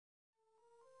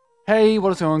Hey,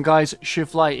 what is going on, guys?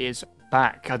 Showfly is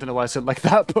back. I don't know why I said it like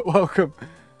that, but welcome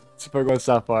to Pokemon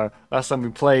Sapphire. Last time we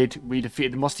played, we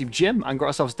defeated the Musty Gym and got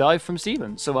ourselves dive from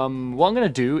Steven. So, what I'm gonna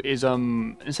do is,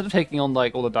 instead of taking on,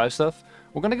 like, all the dive stuff,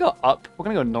 we're gonna go up. We're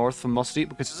gonna go north from Musty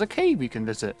because there's a cave we can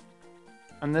visit.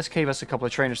 And this cave has a couple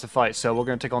of trainers to fight, so we're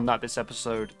gonna take on that this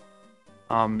episode.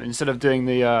 Instead of doing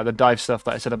the dive stuff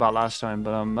that I said about last time,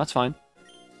 but, that's fine.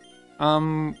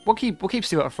 We'll keep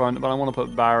Steve up front, but I want to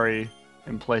put Barry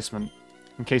in placement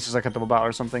in case it's like a double battle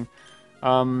or something.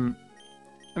 Let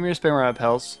me just spin around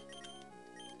Pels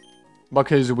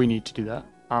because we need to do that.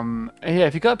 Yeah,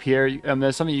 if you go up here,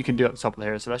 there's something you can do at the top of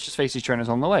here. So let's just face these trainers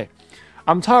on the way.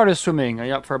 I'm tired of swimming. Are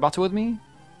you up for a battle with me?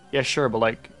 Yeah, sure, but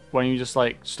like, why don't you just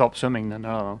like stop swimming then?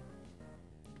 I don't know.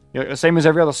 You're the same as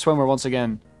every other swimmer once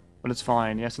again, but it's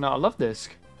fine. Yes, no, I love this.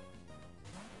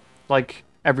 Like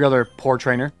every other poor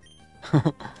trainer.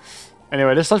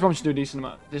 Anyway, this Sludge Bomb should do a decent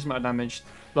amount of damage.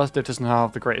 Blast Dip doesn't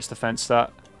have the greatest defense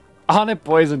stat. Oh, and it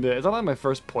poisoned it. Is that like my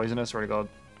first poison? I swear to God.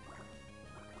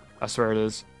 I swear it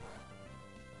is.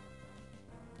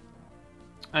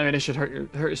 I mean, it should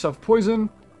hurt yourself poison.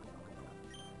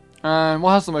 And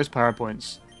what has the most power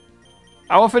points?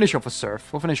 I will finish off with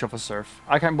Surf. We'll finish off with Surf.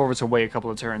 I can't bother to wait a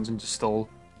couple of turns and just stall.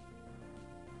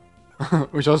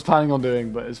 Which I was planning on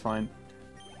doing, but it's fine.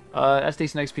 That's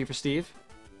decent XP for Steve.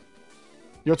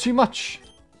 You're too much.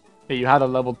 Yeah, you had a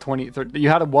level 20, 30, you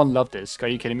had a 1 love disc. Are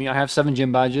you kidding me? I have 7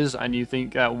 gym badges and you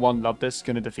think that 1 love disc is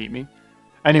going to defeat me?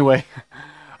 Anyway.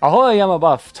 Ahoy, I'm a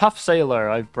buff. Tough sailor.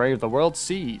 I've braved the world's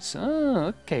seas. Oh,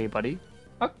 okay, buddy.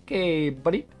 Okay,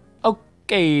 buddy.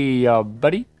 Okay,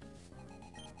 buddy.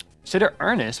 Consider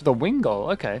Ernest with a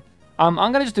Wingull. Okay. I'm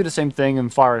going to just do the same thing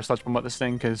and fire a Sludge Bomb at this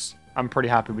thing because I'm pretty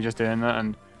happy with just doing that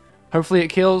and hopefully it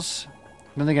kills.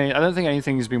 I don't think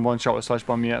anything's been one-shot with Sludge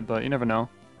Bomb yet, but you never know.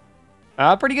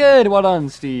 Pretty good. Well done,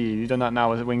 Steve. You've done that now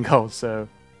with a Wingull, so...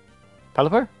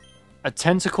 Pelipper? A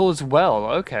Tentacle as well.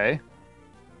 Okay.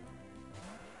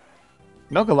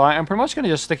 Not gonna lie, I'm pretty much gonna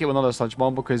just stick it with another Sludge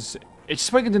Bomb because it's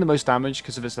just probably gonna do the most damage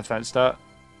because of its defense stat.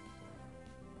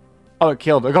 Oh, it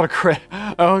killed. I got a crit.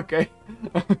 Oh, okay.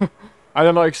 I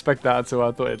did not expect that, so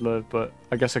I thought it'd live, but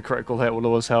I guess a critical hit will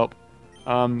always help.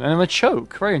 And then a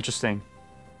Choke. Very interesting.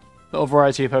 Little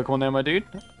variety of Pokemon there, my dude.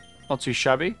 Not too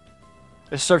shabby.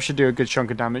 This Surf should do a good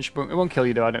chunk of damage, but it won't kill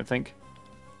you though, I don't think.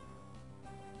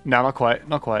 No, not quite.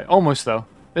 Not quite. Almost though.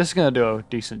 This is gonna do a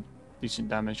decent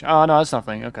damage. Oh no, that's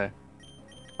nothing. Okay.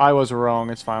 I was wrong.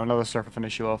 It's fine. Another Surf will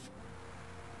finish you off.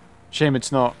 Shame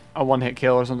it's not a one-hit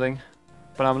kill or something.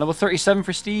 But I'm level 37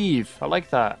 for Steve. I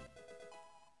like that.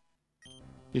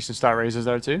 Decent stat raises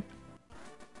there too.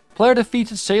 Player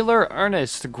defeated Sailor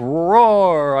Ernest.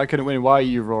 Roar! I couldn't win. Why are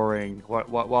you roaring?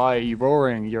 Why are you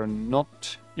roaring? You're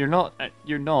not.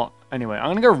 Anyway, I'm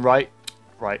gonna go right.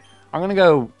 I'm gonna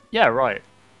go, yeah, right.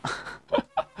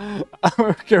 I'm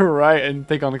gonna go right and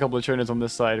take on a couple of trainers on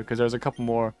this side because there's a couple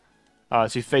more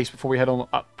to face before we head on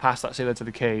up past that sailor to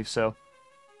the cave, so.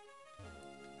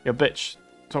 Yo, bitch.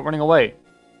 Stop running away.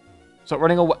 Stop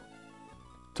running away.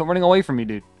 Stop running away from me,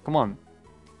 dude. Come on.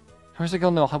 Where's it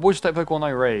going now? Which type Pokemon I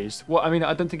raised? Well, I mean,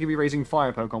 I don't think you'd be raising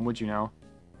fire Pokemon, would you now?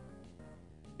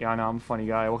 Yeah, I know, I'm a funny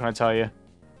guy. What can I tell you?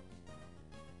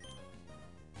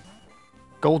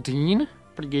 Goldeen?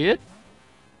 Pretty good.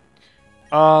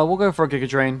 We'll go for a Giga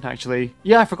Drain, actually.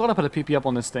 Yeah, I forgot to put a PP up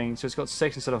on this thing, so it's got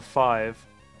 6 instead of 5.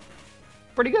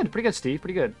 Pretty good, Steve.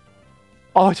 Pretty good.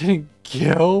 Oh, it didn't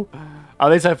kill? At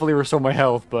least I fully restore my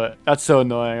health, but that's so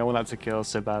annoying. I want that to kill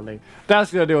so badly.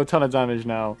 That's gonna do a ton of damage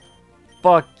now.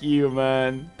 Fuck you,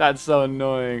 man. That's so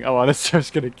annoying. Oh, well, this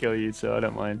just gonna kill you, so I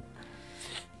don't mind.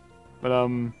 But,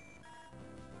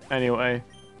 anyway.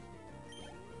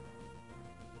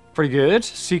 Pretty good.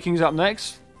 Seeking's up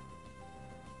next.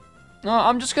 No,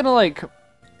 I'm just gonna, like...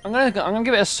 I'm gonna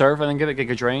give it a Surf and then give it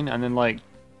Giga Drain, and then, like...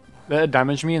 Let it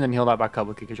damage me, and then heal that back up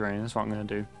with Giga Drain. That's what I'm gonna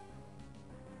do.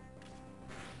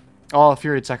 Oh,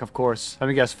 Fury Attack, of course. Let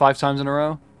me guess, 5 times in a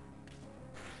row?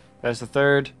 There's the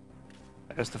 3rd.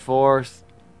 There's the 4th.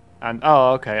 And,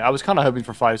 oh, okay. I was kind of hoping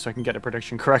for 5 so I can get the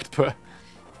prediction correct, but...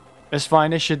 It's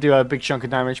fine. This should do a big chunk of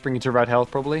damage, bring you to red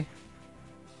health, probably.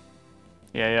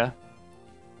 Yeah.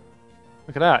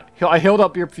 Look at that. I healed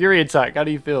up your Fury Attack. How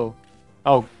do you feel?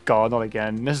 Oh, God, not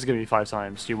again. This is going to be 5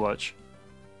 times. You watch.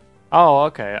 Oh,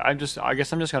 okay. I guess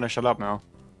I'm just going to shut up now.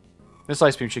 This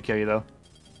Ice Beam should kill you, though.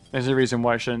 There's a reason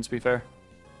why it shouldn't, to be fair.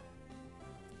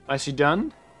 Is he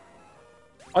done?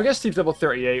 I guess Steve's level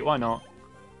 38, why not?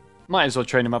 Might as well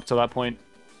train him up to that point.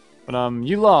 But,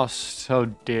 you lost. Oh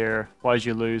dear. Why did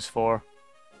you lose for?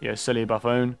 You silly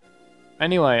buffoon.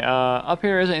 Anyway, up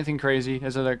here isn't anything crazy.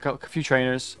 There's a few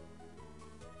trainers.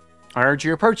 I heard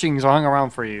you approaching, so I hung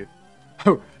around for you.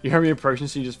 Oh, you heard me approaching,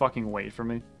 so you just fucking wait for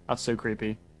me? That's so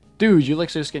creepy. Dude, you look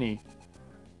so skinny.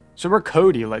 So we're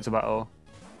Cody like to battle.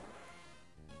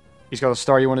 He's got a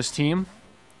Staryu on his team.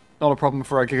 Not a problem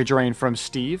for a Giga Drain from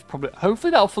Steve. Probably,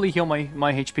 hopefully that'll fully heal my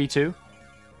HP too.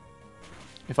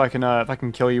 If I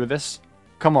can kill you with this.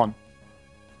 Come on.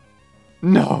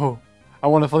 No! I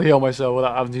want to fully heal myself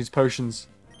without having to use potions.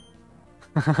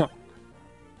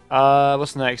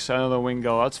 What's next? Another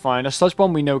Wingull. That's fine. A Sludge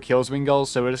Bomb we know kills Wingulls,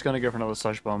 so we're just going to go for another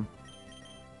Sludge Bomb.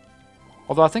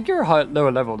 Although I think you're a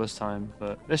lower level this time,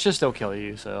 but it should still kill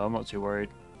you, so I'm not too worried.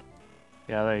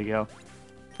 Yeah, there you go.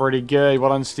 Pretty good.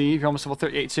 Well done, Steve. You're almost level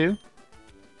 38 too.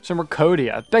 So we're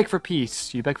Cody. I beg for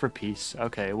peace. You beg for peace.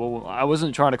 Okay, well, I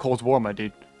wasn't trying to cause war, my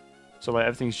dude. So, like,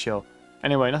 everything's chill.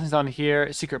 Anyway, nothing's down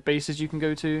here. Secret bases you can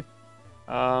go to.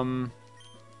 I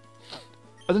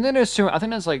don't think there's two. I think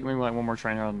there's like maybe like one more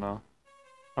trainer. I don't know.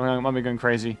 I might be going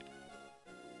crazy.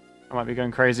 I might be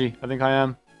going crazy. I think I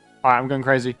am. Alright, I'm going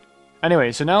crazy.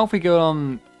 Anyway, so now if we go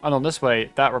on this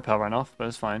way, that repel ran off, but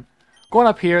it's fine. Going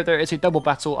up here, there is a double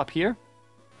battle up here.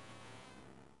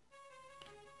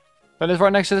 That is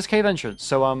right next to this cave entrance.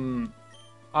 So I'm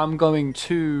going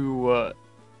to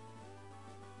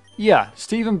yeah,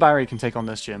 Steve and Barry can take on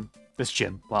this gym.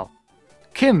 Wow.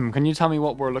 Kim, can you tell me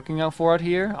what we're looking out for out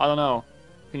here? I don't know.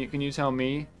 Can you tell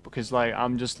me? Because like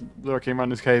I'm just lurking around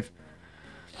this cave.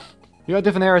 You had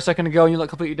different hair a second ago and you look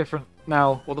completely different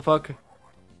now. What the fuck?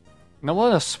 Now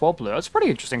what a Swabbler. That's a pretty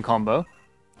interesting combo.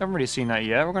 Haven't really seen that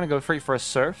yet. We're gonna go straight for a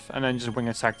Surf and then just wing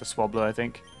attack the Swabbler, I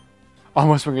think.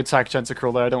 Almost wing attack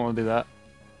Tentacruel there. I don't want to do that.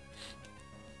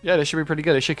 Yeah, they should be pretty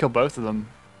good. They should kill both of them.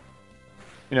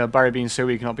 You know, Barry being so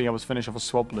weak, not being able to finish off a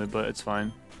Swabbler, but it's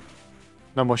fine.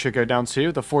 Number should go down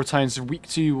too. The 4 times weak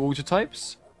to water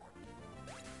types.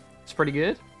 It's pretty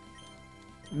good.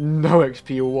 No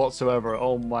XP whatsoever.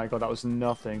 Oh my god, that was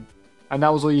nothing. And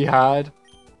that was all you had?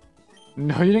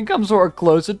 No, you didn't come sort of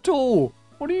close at all.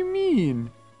 What do you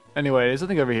mean? Anyway, there's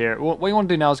nothing over here. What you want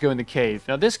to do now is go in the cave.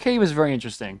 Now, this cave is very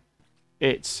interesting.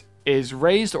 It is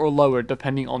raised or lowered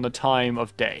depending on the time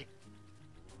of day.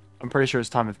 I'm pretty sure it's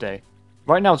time of day.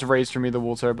 Right now it's raised for me, the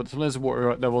water, but sometimes the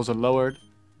water levels are lowered.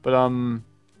 But,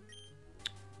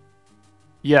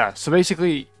 yeah, so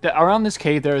basically, around this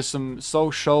cave there is some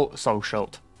Shoal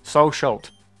Salt.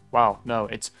 Wow, no,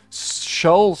 it's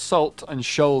Shoal Salt and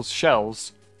Shoal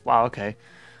Shells. Wow, okay.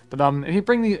 But, if you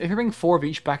bring 4 of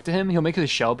each back to him, he'll make it a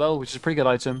Shell Bell, which is a pretty good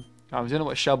item. If you don't know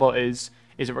what Shell Bell is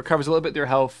it recovers a little bit of your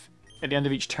health at the end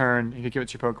of each turn. You can give it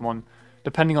to your Pokemon,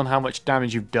 depending on how much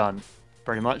damage you've done,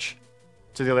 pretty much,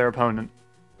 to the other opponent.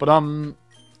 But, I'm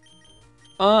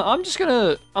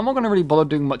not gonna really bother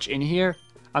doing much in here.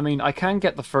 I mean, I can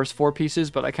get the first 4 pieces,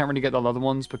 but I can't really get the other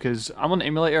ones because I'm on an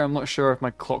emulator. I'm not sure if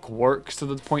my clock works to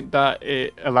the point that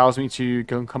it allows me to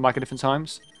go and come back at different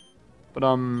times. But,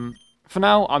 for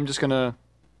now, I'm just gonna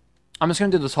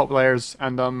do the top layers,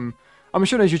 and, I'm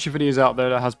sure there's YouTube videos out there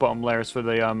that has bottom layers for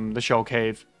the Shoal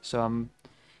Cave. So,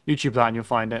 YouTube that and you'll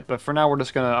find it. But for now, we're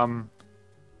just gonna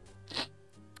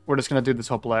do the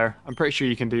top layer. I'm pretty sure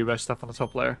you can do best stuff on the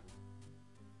top layer.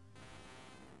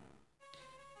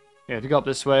 Yeah, if you go up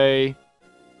this way...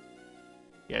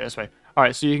 Yeah, this way.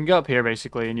 Alright, so you can go up here,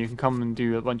 basically, and you can come and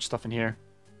do a bunch of stuff in here.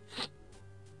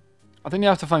 I think you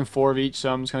have to find 4 of each,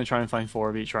 so I'm just going to try and find 4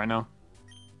 of each right now.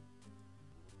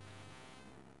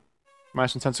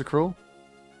 Nice and Tentacruel.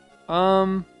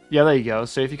 Yeah, there you go.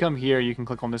 So if you come here, you can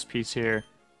click on this piece here.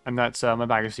 And that's, my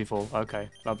bag is too full. Okay,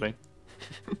 lovely.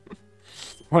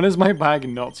 When is my bag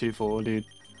not too full, dude?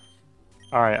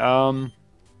 Alright,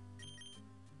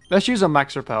 let's use a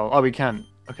Max Repel. Oh, we can.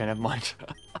 Okay, never mind.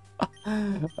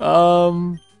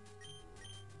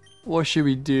 What should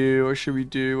we do? What should we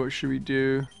do? What should we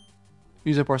do?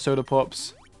 Use up our Soda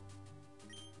Pops.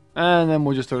 And then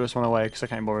we'll just throw this one away, because I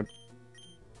can't be bothered.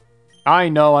 I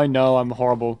know, I'm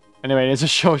horrible. Anyway, there's a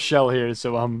shell here,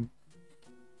 so, go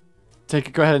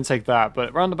ahead and take that.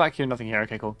 But around the back here, nothing here.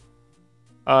 Okay, cool.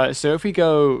 So if we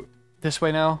go this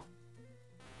way now.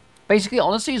 Basically,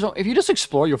 honestly, so if you just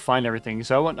explore, you'll find everything.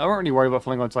 So I won't really worry about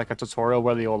filling out like a tutorial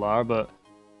where they all are, but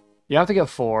you have to get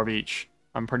 4 of each.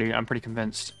 I'm pretty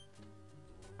convinced.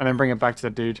 And then bring it back to the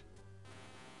dude.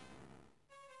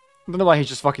 I don't know why he's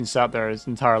just fucking sat there his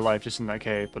entire life just in that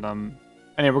cave, but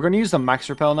anyway, we're gonna use the Max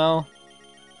Repel now.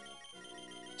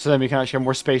 So then we can actually have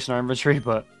more space in our inventory,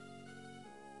 but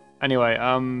anyway,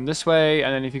 this way,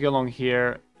 and then if you go along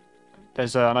here,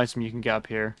 there's an item you can get up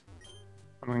here.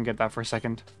 I'm gonna get that for a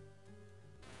second.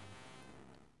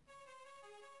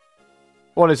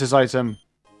 What is this item?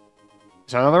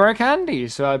 It's another rare candy,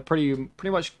 so I pretty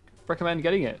much recommend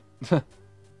getting it.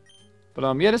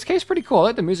 But yeah, this cave's pretty cool. I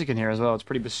like the music in here as well. It's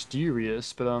pretty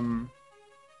mysterious, but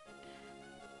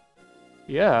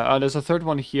yeah, there's a third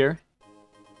one here.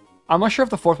 I'm not sure if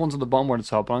the fourth one's at the bottom or the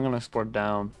top, but I'm gonna explore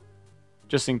down.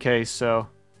 Just in case, so...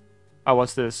 Oh,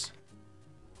 what's this?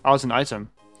 Oh, it's an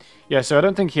item. Yeah, so I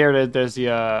don't think here there's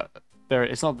the, there,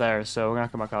 it's not there, so we're gonna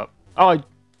come back up. Oh, I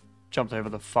jumped over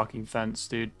the fucking fence,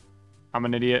 dude. I'm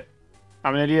an idiot.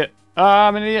 I'm an idiot. Ah,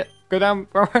 I'm an idiot. Go down,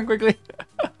 run quickly.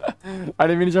 I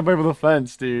didn't mean to jump over the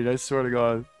fence, dude. I swear to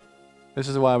God. This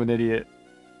is why I'm an idiot.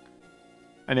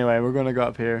 Anyway, we're gonna go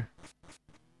up here.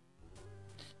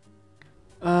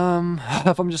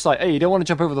 If I'm just like, hey, you don't want to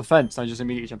jump over the fence, I just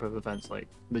immediately jump over the fence, like,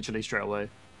 literally straight away.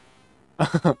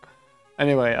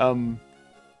 Anyway,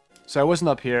 so I wasn't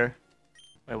up here.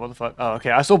 Wait, what the fuck? Oh, okay,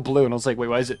 I saw blue and I was like, wait,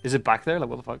 why is it back there? Like,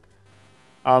 what the fuck?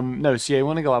 No, see, I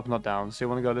want to go up, not down. So you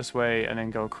want to go this way and then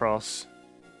go across.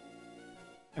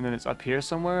 And then it's up here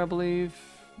somewhere, I believe.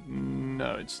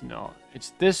 No, it's not.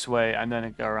 It's this way and then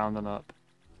it go around and up.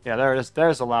 Yeah, there it is.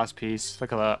 There's the last piece.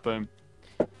 Look at that, boom.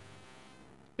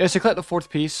 Yeah, so collect the fourth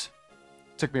piece.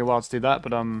 Took me a while to do that,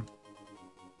 but I'm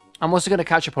also gonna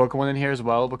catch a Pokemon in here as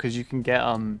well because you can get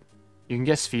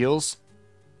Spheals.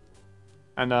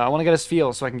 And I want to get a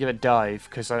Spheal so I can give it Dive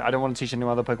because I don't want to teach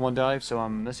anyone other Pokemon Dive. So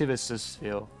let's see if this is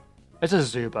Spheal. It's a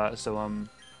Zubat, so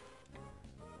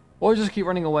we'll just keep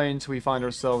running away until we find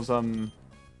ourselves a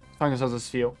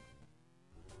Spheal.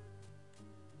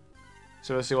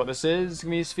 So let's see what this is. Give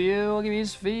me a Spheal. Give me a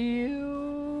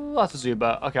Spheal. That's a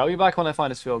Zubat. Okay, I'll be back when I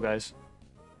find a Spheal, guys.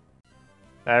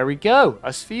 There we go. A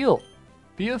Spheal.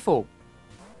 Beautiful.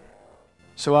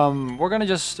 So we're gonna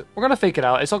fake it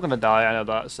out. It's not gonna die. I know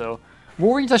that. So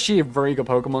Wolverine's actually a very good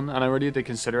Pokemon, and I really did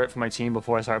consider it for my team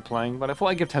before I started playing. But I thought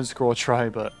I'd give Tentacruel a try.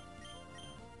 But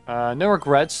no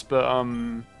regrets. But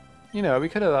you know, we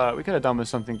could have done with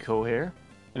something cool here.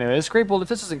 Anyway, it's great ball. If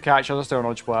this doesn't catch, I'll just throw an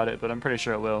Ultra Ball at it. But I'm pretty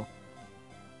sure it will.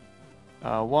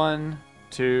 1,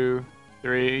 2,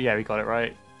 3. Yeah, we got it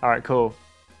right. All right, cool.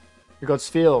 We got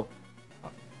Spheal,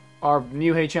 our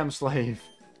new HM slave,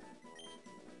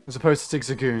 as opposed to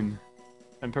Zigzagoon.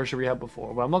 I'm pretty sure we had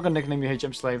before. Well, I'm not gonna nickname you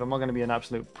HM slave. I'm not gonna be an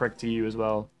absolute prick to you as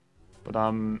well. But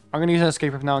I'm gonna use an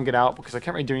escape rope now and get out because I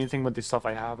can't really do anything with the stuff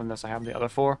I have unless I have the other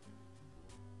 4.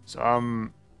 So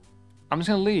I'm just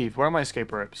gonna leave. Where are my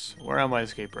escape ropes? Where are my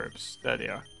escape ropes? There they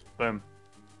are. Boom.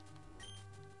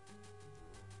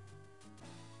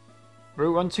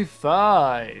 Route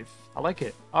 125. I like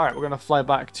it. All right, we're gonna fly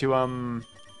back to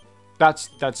That's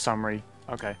summary.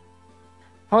 Okay.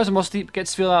 Powers of Musty, get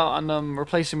Spheal out and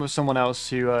replace him with someone else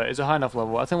who is a high enough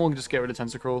level. I think we'll just get rid of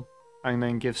Tentacruel and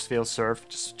then give Spheal Surf,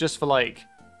 just for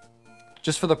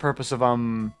the purpose of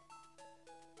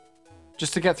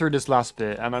just to get through this last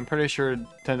bit. And I'm pretty sure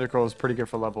Tentacruel is pretty good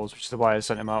for levels, which is why I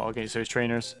sent him out against those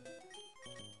trainers.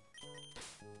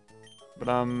 But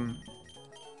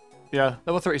yeah,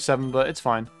 level 37, but it's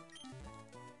fine.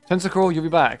 Tentacruel, you'll be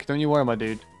back. Don't you worry, my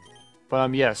dude.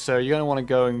 But yeah, so you're gonna want to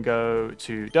go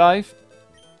to Dive.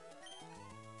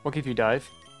 We'll give you Dive.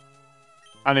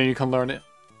 I know you can learn it.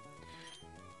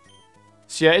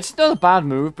 So yeah, it's not a bad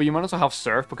move, but you might also have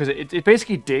Surf because it's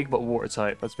basically Dig but Water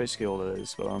type. That's basically all it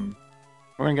is. But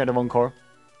we're gonna get a 1 core.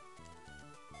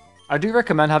 I do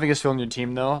recommend having a Spheal on your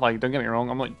team though. Like, don't get me wrong,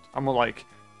 I'm not like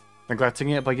neglecting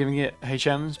it by giving it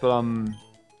HMs, but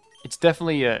it's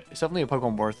definitely a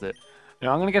Pokemon worth it. You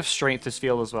know, I'm gonna give Strength to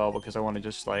Spheal as well because I want to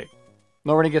just like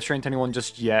not really give Strength to anyone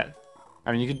just yet.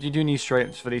 I mean, you do need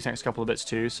Strength for these next couple of bits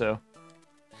too, so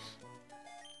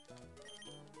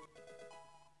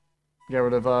get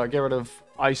rid of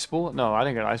Ice Ball. No, I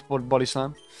didn't get Ice Ball. Body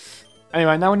Slam.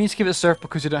 Anyway, now we need to give it Surf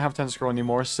because we don't have Tentacruel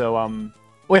anymore. So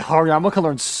wait, Hariyama can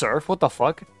learn Surf? What the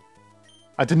fuck?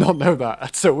 I did not know that.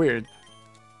 That's so weird.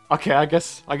 Okay, I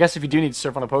guess if you do need to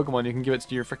Surf on a Pokemon, you can give it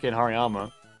to your freaking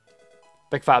Hariyama.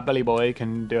 Big fat belly boy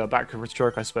can do a backward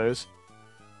stroke, I suppose.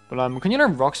 But can you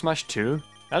learn Rock Smash too?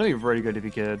 That'd be really good if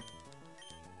you could.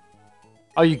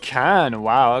 Oh, you can.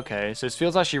 Wow. Okay, so this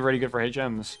feels actually really good for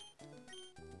HMs.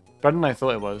 Better than I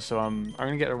thought it was. So I'm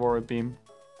gonna get Aurora Beam.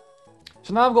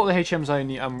 So now I've got the HMs I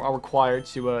need. Are required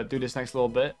to do this next little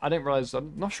bit. I didn't realize.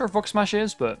 I'm not sure if Rock Smash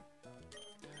is, but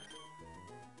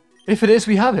if it is,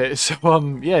 we have it. So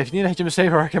yeah, if you need a HM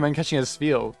save, I recommend catching a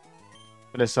Spheal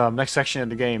for this next section of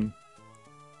the game.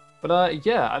 But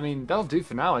yeah, I mean that'll do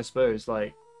for now, I suppose.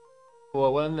 Like,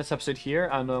 well, we'll end this episode here,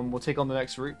 and we'll take on the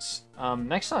next routes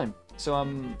next time. So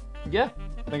yeah,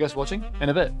 thank you guys for watching. In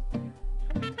a bit.